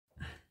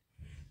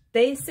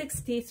day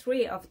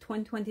 63 of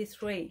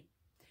 2023.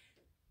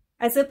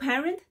 As a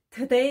parent,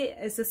 today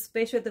is a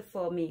special day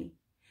for me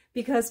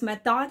because my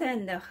daughter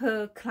and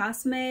her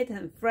classmate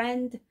and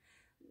friend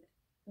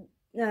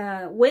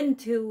went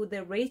to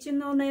the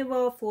regional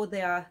level for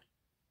their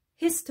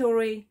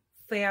history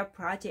fair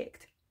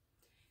project.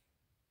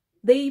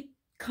 They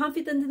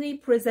confidently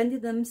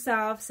presented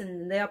themselves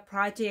and their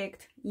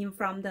project in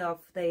front of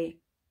the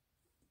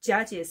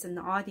judges and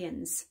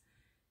audience.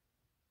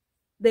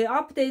 The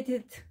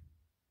updated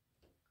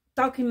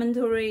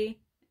documentary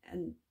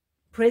and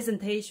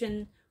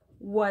presentation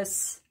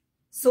was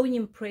so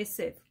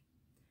impressive.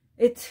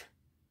 It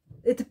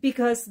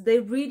because they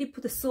really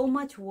put so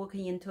much work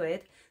into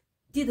it,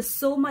 did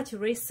so much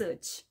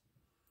research.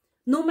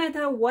 No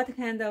matter what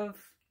kind of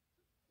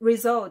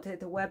result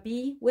it will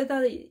be,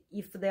 whether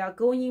if they are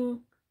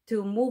going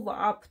to move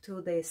up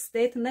to the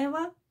state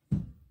level,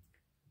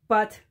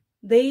 but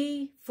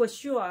they for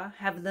sure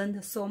have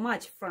learned so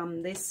much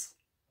from this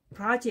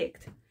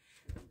project.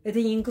 It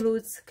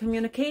includes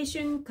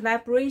communication,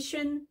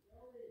 collaboration,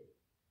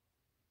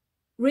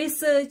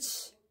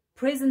 research,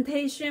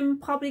 presentation,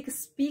 public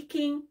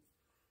speaking.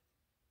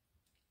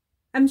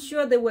 I'm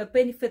sure they will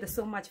benefit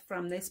so much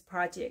from this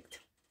project.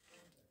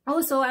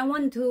 Also, I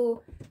want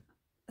to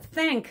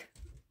thank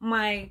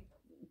my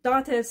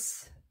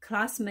daughter's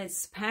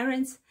classmates'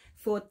 parents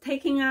for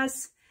taking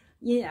us.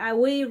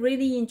 We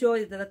really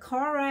enjoyed the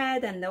car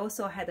ride and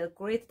also had a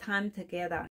great time together.